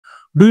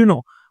Do you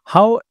know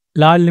how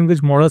large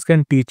language models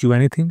can teach you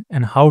anything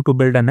and how to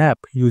build an app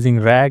using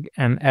RAG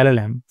and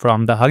LLM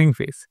from the Hugging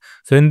Face?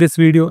 So in this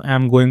video, I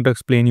am going to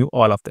explain you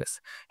all of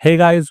this. Hey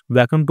guys,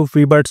 welcome to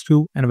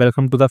FreeBirds2 and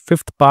welcome to the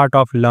fifth part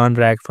of Learn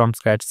RAG from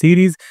Scratch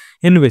series,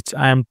 in which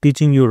I am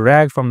teaching you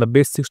RAG from the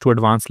basics to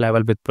advanced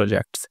level with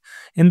projects.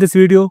 In this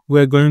video,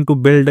 we are going to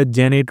build a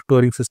GenAI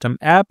tutoring system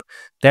app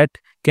that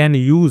can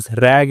use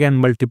RAG and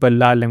multiple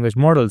large language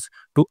models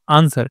to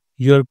answer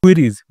your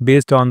queries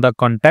based on the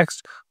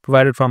context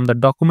provided from the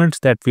documents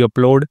that we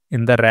upload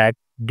in the RAG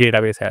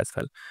database as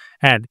well.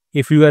 And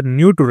if you are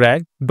new to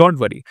RAG, don't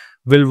worry,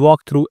 we'll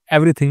walk through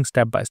everything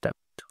step by step.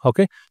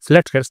 Okay, so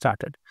let's get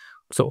started.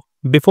 So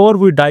before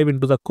we dive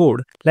into the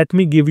code, let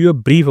me give you a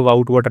brief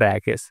about what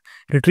RAG is.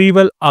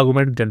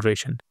 Retrieval-Augmented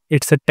Generation.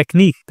 It's a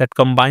technique that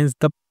combines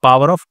the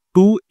power of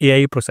two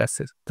AI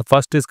processes. The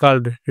first is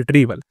called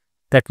retrieval.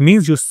 That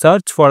means you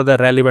search for the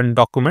relevant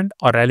document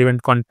or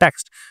relevant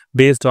context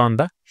based on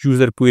the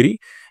user query.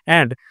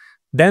 And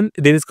then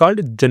there is called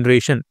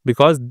generation,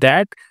 because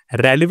that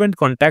relevant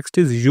context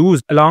is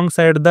used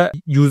alongside the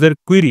user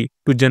query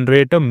to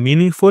generate a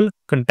meaningful,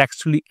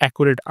 contextually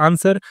accurate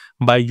answer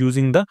by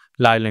using the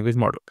large language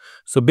model.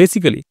 So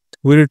basically,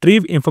 we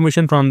retrieve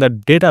information from the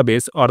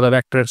database or the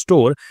vector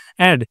store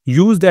and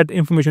use that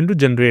information to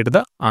generate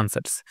the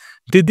answers.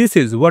 This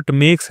is what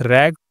makes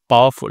RAG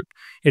powerful.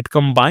 It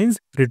combines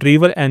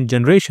retrieval and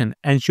generation,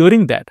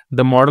 ensuring that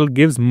the model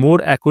gives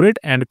more accurate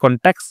and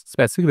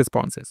context-specific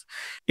responses.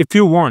 If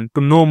you want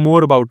to know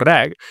more about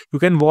RAG, you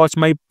can watch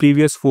my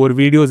previous 4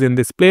 videos in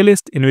this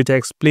playlist, in which I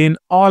explain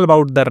all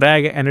about the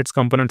RAG and its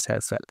components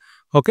as well.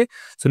 Okay,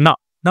 so now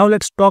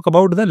let's talk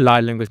about the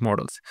large language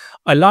models.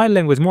 A large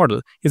language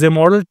model is a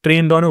model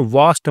trained on a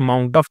vast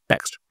amount of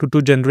text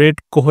to generate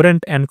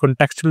coherent and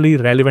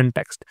contextually relevant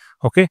text.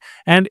 Okay,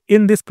 and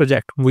in this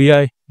project, we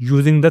are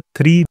using the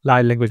 3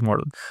 large language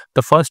models.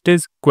 The first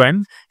is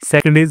QWEN,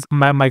 second is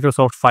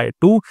Microsoft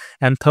PHI2,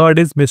 and third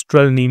is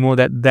Mistral Nemo,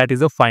 that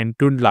is a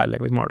fine-tuned large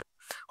language model.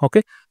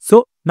 Okay,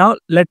 so now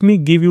let me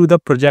give you the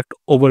project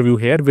overview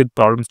here with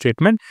problem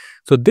statement.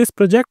 So this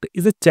project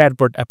is a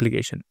chatbot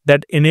application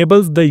that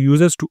enables the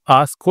users to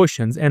ask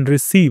questions and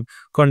receive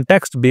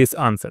context-based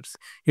answers.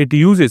 It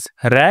uses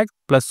RAG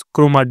plus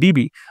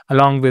ChromaDB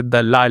along with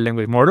the large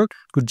language model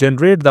to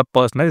generate the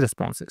personalized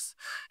responses.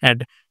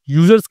 And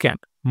users can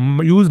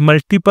use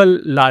multiple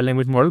large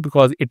language models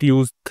because it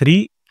uses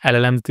 3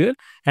 LLMs there,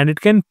 and it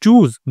can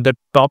choose the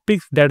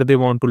topics that they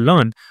want to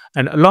learn,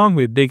 and along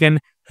with they can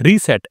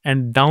reset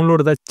and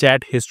download the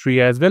chat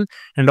history as well,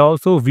 and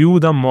also view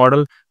the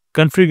model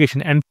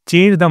configuration and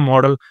change the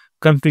model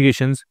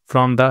configurations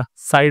from the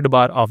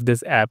sidebar of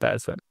this app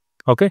as well.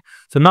 Okay,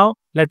 so now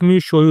let me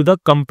show you the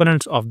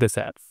components of this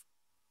app.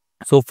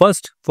 So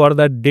first, for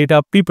the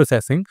data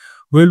preprocessing,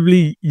 we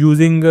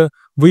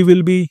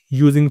will be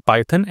using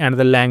Python and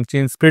the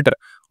LangChain splitter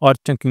or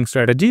chunking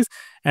strategies,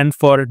 and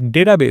for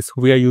database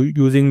we are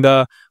using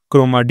the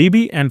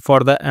ChromaDB, and for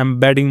the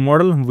embedding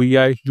model we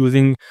are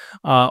using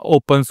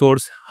open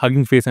source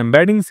HuggingFace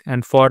embeddings,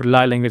 and for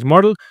large language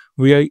model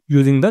we are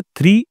using the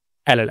 3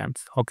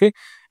 LLMs. Okay,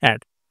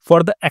 and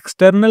for the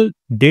external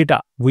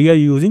data we are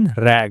using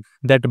RAG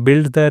that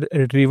builds the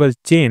retrieval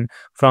chain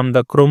from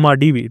the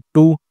ChromaDB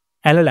to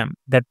LLM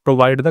that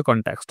provide the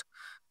context.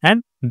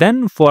 And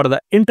then for the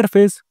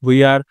interface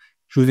we are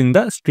using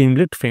the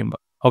Streamlit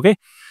framework. Okay,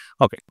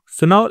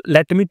 so now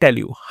let me tell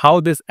you how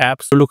this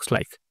app looks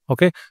like.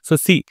 Okay, so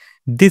see,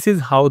 this is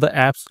how the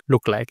apps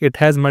look like. It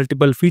has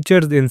multiple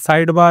features in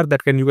sidebar that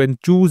you can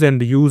choose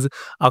and use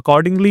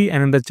accordingly,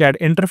 and in the chat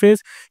interface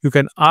you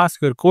can ask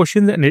your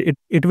questions and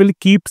it will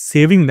keep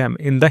saving them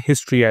in the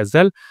history as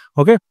well.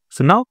 Okay,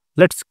 so now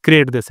let's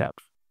create this app.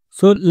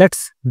 So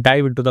let's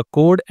dive into the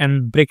code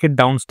and break it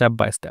down step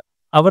by step.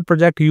 Our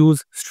project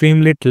uses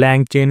Streamlit,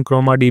 LangChain,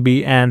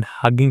 ChromaDB, and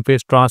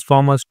HuggingFace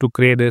Transformers to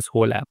create this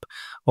whole app.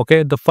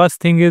 Okay, the first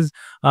thing is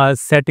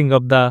setting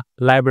up the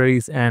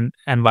libraries and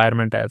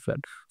environment as well.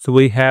 So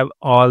we have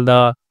all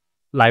the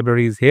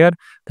libraries here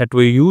that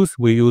we use.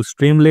 We use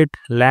Streamlit,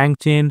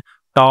 LangChain,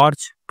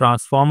 Torch,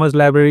 Transformers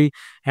library,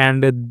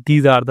 and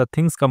these are the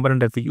component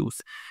that we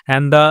use.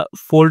 And the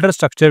folder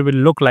structure will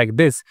look like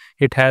this.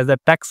 It has a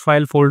text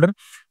file folder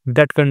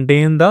that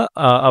contain the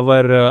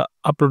our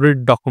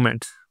uploaded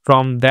documents.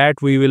 From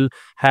that we will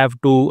have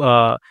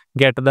to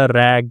get the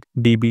RAG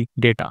DB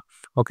data.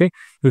 Okay,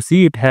 you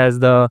see it has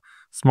the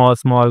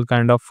small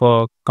kind of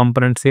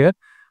components here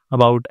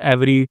about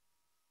every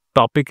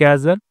topic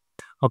as well.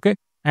 Okay,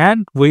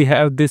 and we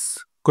have this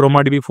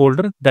ChromaDB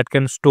folder that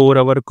can store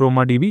our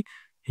ChromaDB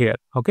here.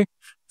 Okay,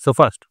 so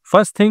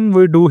first thing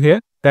we do here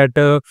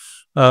that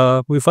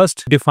we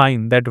first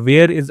define that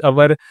where is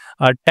our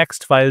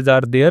text files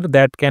are there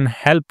that can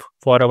help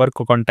for our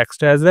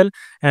context as well,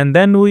 and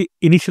then we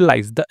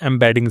initialize the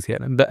embeddings here,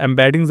 and the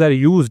embeddings are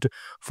used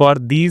for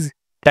these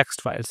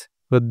text files.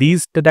 So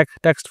these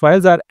text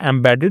files are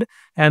embedded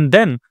and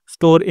then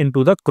stored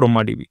into the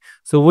ChromaDB.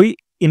 So we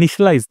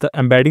initialize the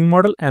embedding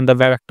model and the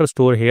vector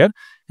store here,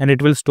 and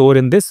it will store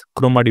in this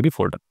ChromaDB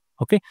folder.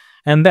 Okay,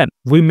 and then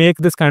we make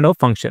this kind of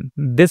function.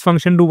 This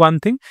function do one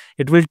thing.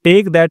 It will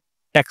take that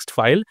text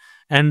file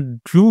and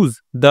use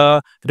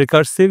the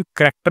recursive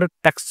character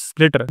text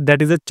splitter.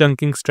 That is a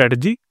chunking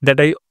strategy that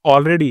I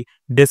already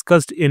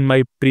discussed in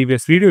my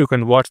previous video. You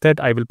can watch that.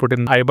 I will put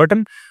in I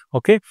button.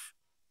 Okay,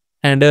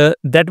 and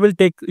that will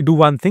do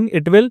one thing.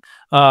 It will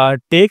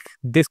take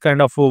this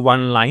kind of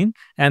one line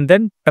and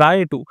then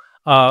try to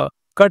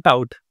cut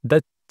out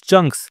the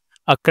chunks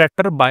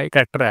character by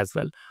character as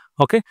well.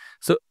 Okay,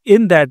 so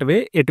in that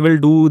way it will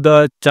do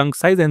the chunk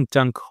size and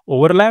chunk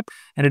overlap,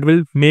 and it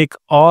will make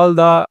all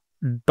the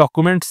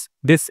documents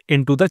this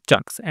into the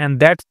chunks, and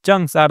that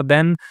chunks are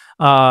then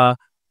added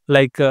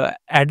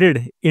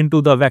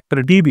into the vector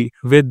DB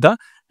with the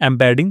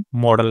embedding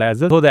model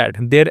as well, so that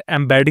their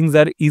embeddings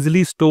are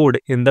easily stored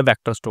in the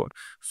vector store.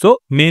 So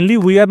mainly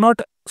we are not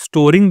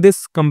storing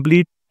this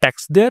complete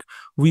text there,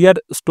 we are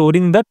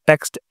storing the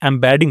text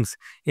embeddings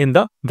in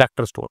the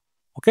vector store.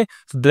 Okay,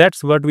 so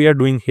that's what we are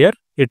doing here.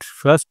 It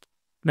first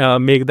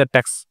make the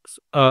text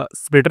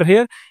splitter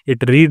here,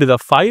 it read the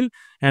file,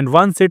 and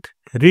once it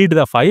read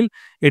the file,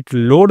 it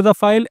load the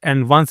file,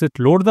 and once it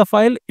load the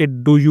file,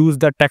 it do use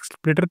the text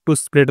splitter to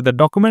split the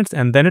documents,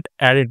 and then it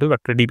add it to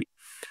vector DB.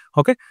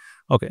 Okay.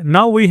 Okay,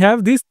 now we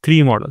have these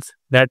three models,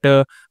 that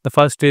the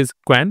first is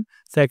QWEN,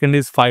 second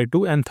is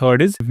PHI2, and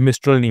third is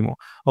Mistral Nemo.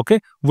 Okay,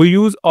 we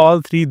use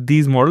all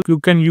these models. You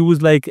can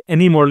use like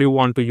any model you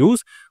want to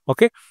use.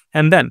 Okay,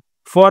 and then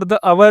for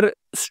our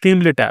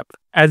Streamlit app,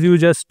 as you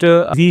just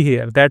see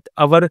here, that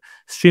our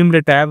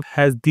Streamlit app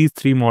has these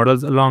three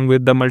models along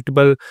with the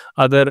multiple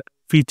other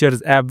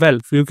features as well.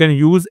 So you can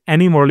use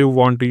any model you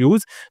want to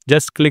use.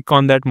 Just click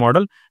on that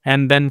model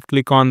and then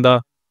click on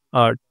the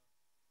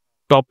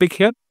topic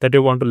here that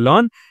you want to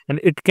learn, and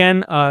it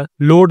can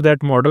load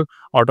that model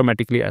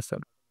automatically as well.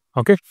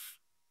 Okay,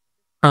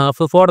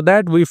 so for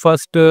that we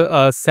first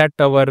set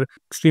our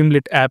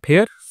Streamlit app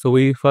here. So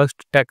we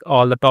first take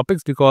all the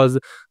topics, because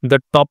the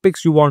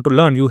topics you want to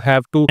learn, you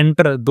have to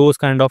enter those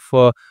kind of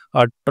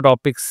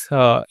topics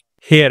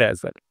here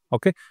as well.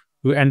 Okay,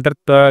 you enter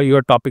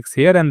your topics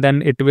here, and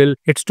then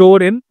it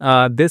store in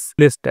this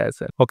list as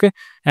well. Okay,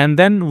 and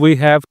then we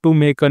have to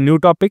make a new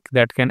topic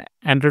that can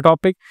enter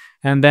topic,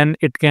 and then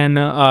it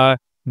can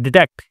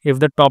detect if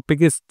the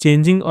topic is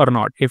changing or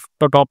not. If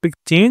the topic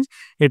change,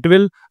 it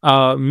will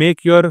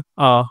make your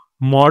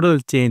model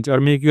change, or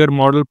make your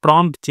model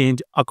prompt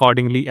change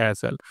accordingly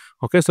as well.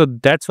 Okay, so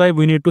that's why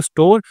we need to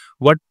store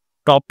what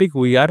topic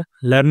we are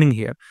learning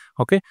here.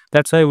 Okay,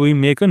 that's why we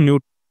make a new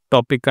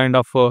topic kind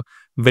of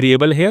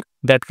variable here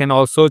that can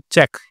also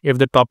check if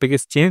the topic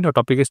is changed or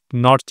topic is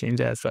not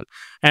changed as well.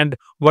 And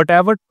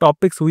whatever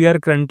topics we are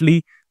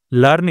currently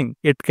learning,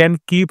 it can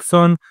keeps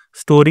on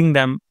storing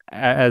them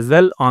as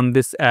well on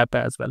this app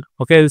as well.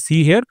 Okay,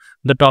 see here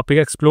the topic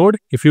explode.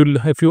 If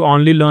you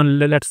only learn,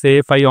 let's say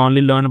if I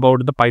only learn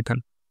about the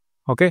Python,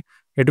 okay,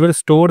 it will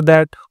store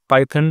that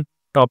Python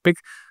topic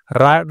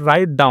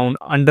right down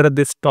under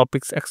this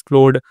topics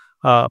explode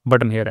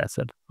button here as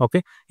well.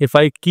 Okay, if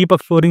I keep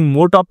exploring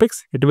more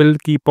topics, it will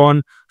keep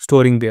on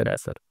storing there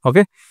as well.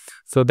 Okay,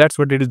 so that's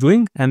what it is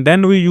doing. And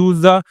then we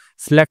use the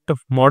select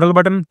model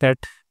button that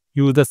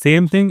use the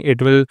same thing.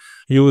 It will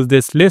use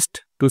this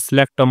list to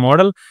select a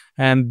model,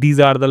 and these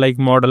are the like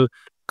model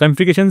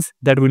configurations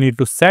that we need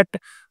to set,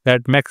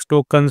 that max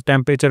tokens,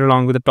 temperature,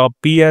 along with the top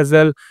P as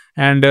well.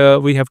 And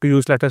we have to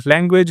use latest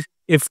language.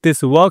 If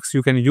this works,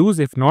 you can use.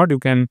 If not, you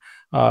can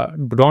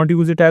don't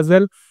use it as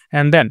well.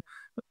 And then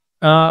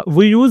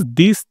we use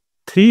these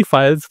three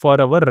files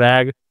for our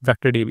RAG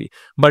vector DB.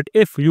 But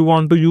if you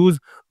want to use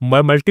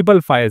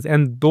multiple files,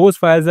 and those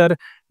files are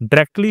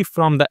directly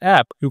from the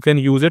app, you can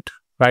use it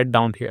right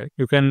down here.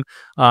 You can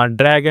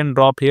drag and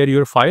drop here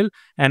your file,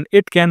 and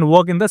it can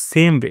work in the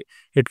same way.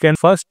 It can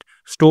first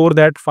store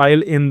that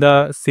file in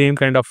the same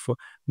kind of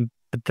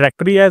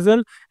directory as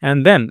well,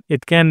 and then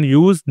it can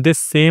use this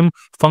same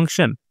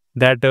function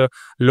that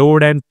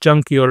load and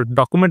chunk your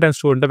document and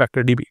store in the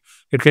vector DB.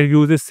 It can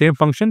use this same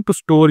function to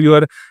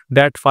store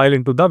that file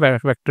into the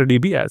vector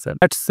DB as well.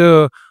 That's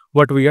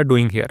what we are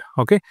doing here.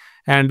 Okay,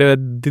 and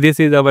this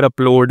is our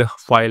upload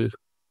file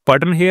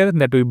button here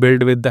that we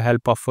build with the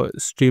help of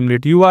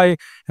Streamlit UI,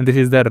 and this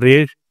is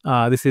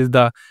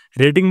the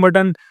rating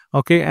button.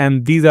 Okay,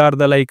 and these are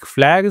the like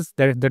flags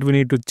that we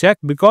need to check,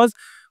 because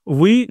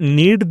we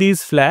need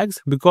these flags,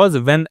 because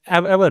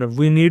whenever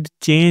we need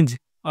change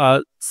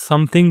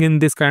something in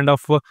this kind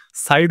of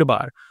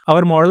sidebar,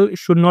 our model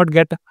should not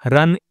get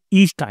run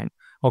each time.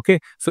 Okay,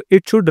 so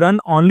it should run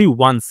only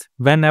once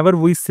whenever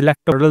we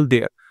select a model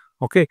there.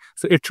 Okay,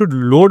 so it should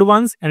load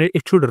once, and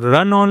it should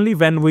run only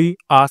when we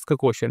ask a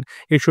question.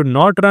 It should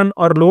not run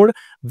or load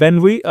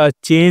when we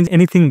change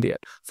anything there.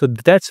 So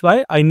that's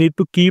why I need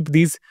to keep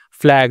these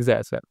flags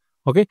as well.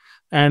 Okay,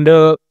 and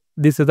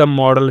this is the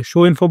model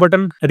show info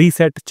button.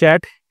 Reset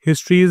chat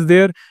history is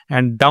there,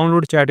 and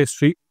download chat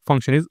history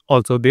function is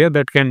also there,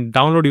 that can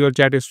download your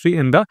chat history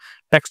in the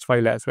text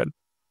file as well.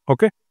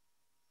 Okay,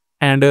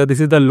 And this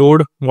is the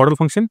load model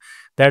function,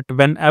 that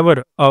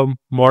whenever a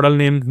model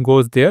name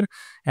goes there,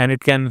 and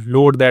it can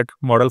load that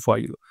model for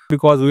you.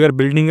 Because we are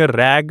building a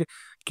RAG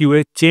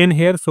QA chain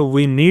here, so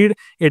we need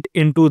it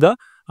into the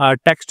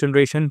text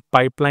generation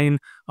pipeline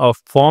of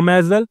form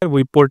as well.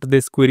 We put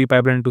this query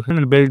pipeline to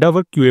and build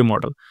our QA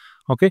model.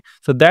 Okay,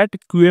 so that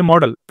QA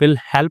model will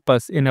help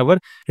us in our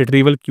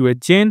retrieval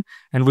QA chain,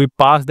 and we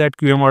pass that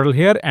QA model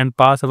here and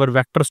pass our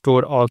vector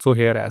store also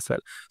here as well.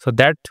 So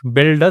that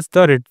build us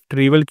the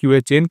retrieval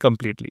QA chain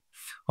completely.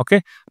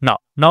 Okay,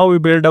 now we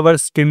build our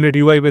Streamlit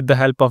UI with the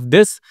help of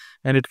this,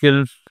 and it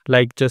will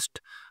like just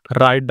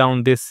write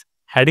down this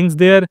headings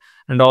there,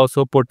 and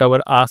also put our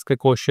ask a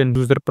question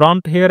user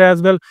prompt here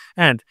as well.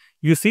 And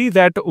you see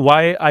that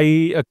why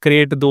I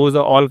create those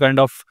all kind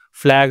of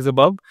flags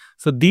above.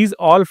 So these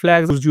all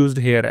flags are used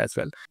here as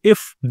well.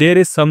 If there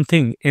is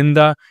something in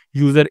the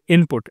user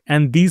input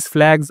and these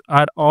flags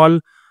are all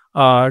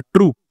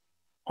true,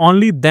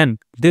 only then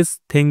this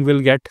thing will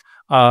get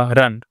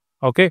run.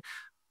 Okay,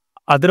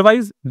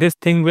 otherwise this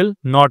thing will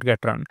not get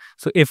run.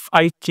 So if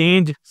I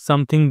change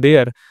something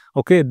there,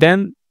 okay,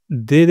 then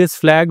this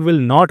flag will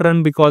not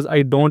run because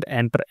I don't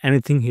enter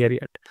anything here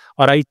yet,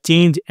 or I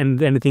change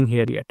anything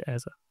here yet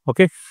as a,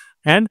 okay.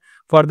 And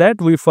for that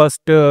we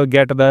first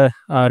get the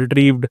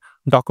retrieved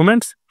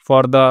documents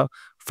from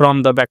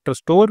the vector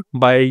store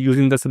by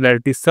using the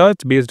similarity search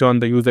based on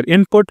the user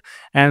input,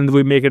 and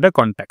we make it a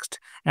context,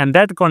 and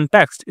that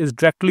context is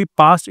directly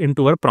passed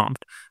into our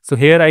prompt. So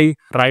here I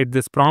write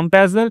this prompt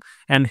as well,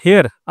 and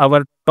here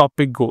our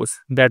topic goes,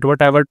 that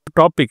whatever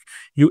topic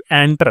you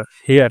enter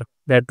here,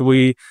 that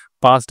we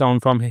pass down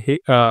from here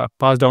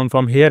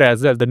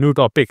as well, the new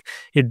topic,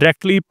 it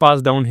directly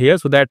pass down here,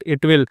 so that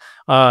it will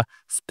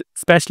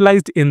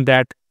specialized in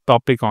that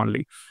topic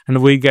only,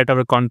 and we get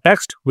our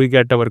context, we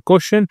get our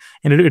question,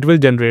 and it will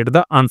generate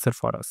the answer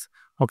for us.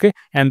 Okay,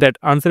 and that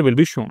answer will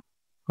be shown.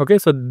 Okay,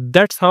 so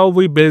that's how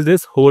we build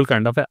this whole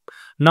kind of app.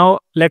 Now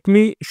let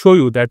me show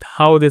you that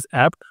how this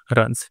app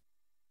runs.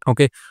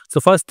 Okay,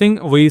 so first thing,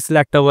 we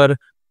select our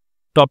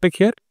topic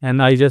here,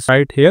 and I just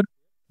write here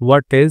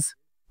what is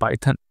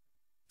Python.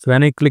 So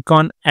when I click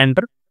on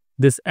enter,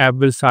 this app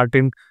will start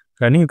in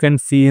running. You can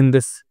see in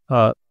this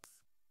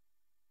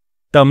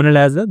terminal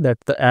as well that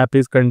the app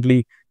is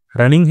currently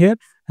running here,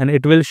 and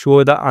it will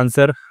show the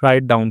answer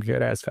right down here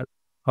as well.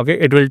 Okay,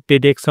 it will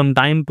take some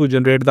time to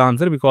generate the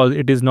answer because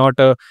it is not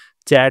a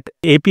chat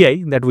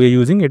API that we are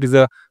using, it is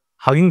a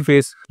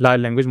HuggingFace large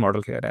language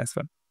model here as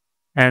well.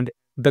 And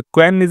the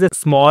QWEN is a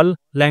small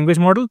language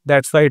model,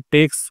 that's why it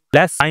takes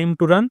less time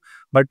to run.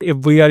 But if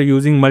we are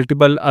using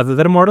multiple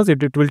other models,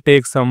 it will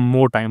take some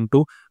more time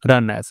to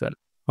run as well.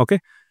 Okay,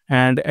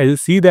 and as you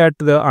see that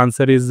the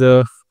answer is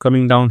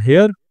coming down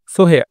here.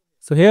 So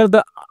here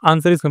the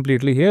answer is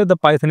completely here. The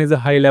Python is a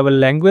high-level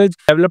language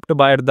developed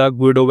by the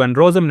Guido and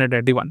Rosem in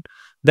 1981.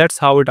 That's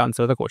how it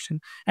answers the question.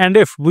 And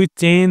if we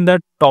change the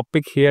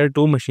topic here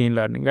to machine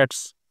learning,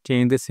 let's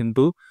change this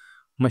into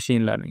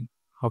machine learning.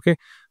 Okay,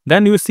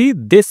 then you see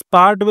this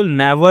part will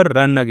never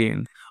run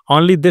again.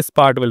 Only this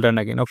part will run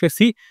again. Okay,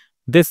 see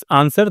this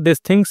answer, this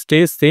thing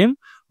stays same,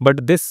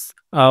 but this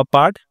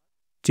part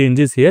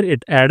changes here.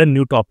 It add a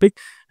new topic,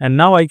 and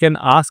now I can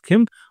ask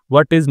him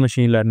what is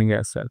machine learning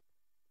as well.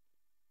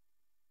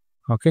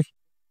 Okay,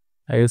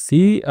 you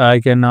see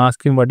I can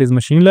ask him what is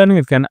machine learning.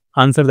 It can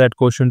answer that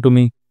question to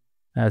me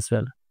as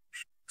well.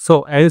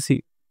 So as you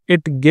see,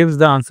 it gives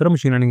the answer of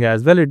machine learning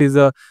as well. It is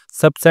a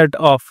subset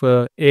of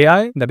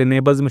AI that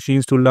enables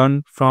machines to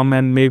learn from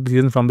and make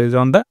decisions from based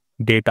on the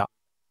data.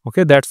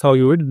 Okay, that's how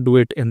you would do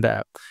it in the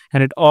app,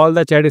 and it all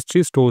the chat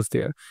history stores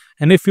there.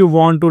 And if you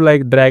want to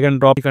like drag and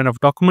drop kind of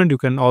document, you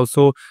can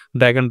also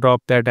drag and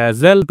drop that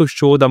as well to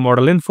show the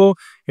model info.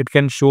 It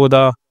can show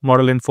the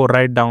model info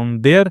right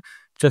down there.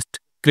 Just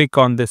click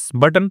on this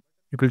button,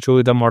 it will show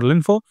you the model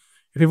info.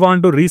 If you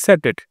want to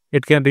reset it,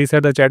 it can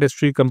reset the chat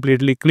history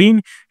completely clean.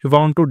 If you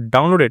want to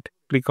download it,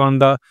 click on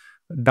the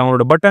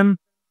download button.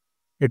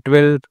 It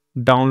will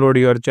download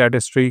your chat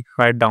history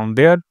right down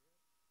there.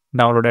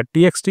 Download at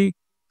txt.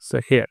 So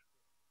here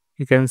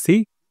you can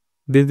see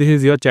this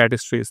is your chat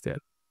history is there.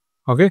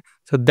 Okay,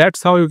 so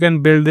that's how you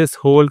can build this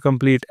whole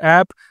complete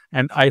app,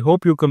 and I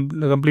hope you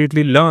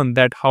completely learn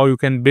that how you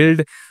can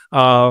build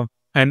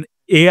an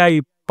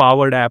AI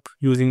powered app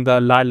using the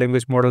large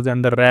language models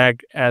and the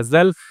RAG as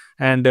well.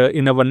 And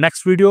in our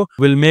next video,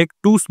 we'll make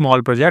two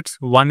small projects.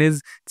 One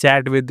is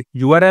chat with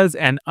URLs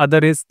and other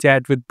is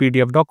chat with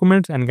PDF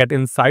documents and get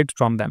insights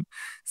from them.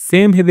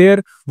 Same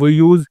here, we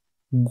use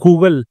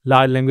Google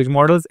large language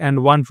models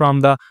and one from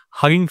the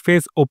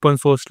HuggingFace open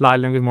source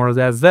large language models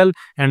as well,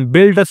 and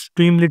build a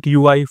Streamlit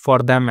UI for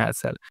them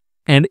as well.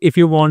 And if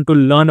you want to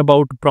learn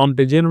about prompt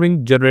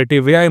engineering,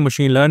 generative AI,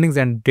 machine learnings,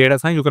 and data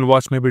science, you can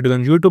watch my videos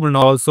on YouTube and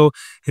also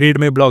read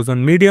my blogs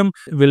on Medium.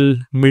 We'll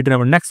meet in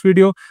our next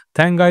video.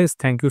 Thank guys.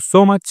 Thank you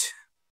so much.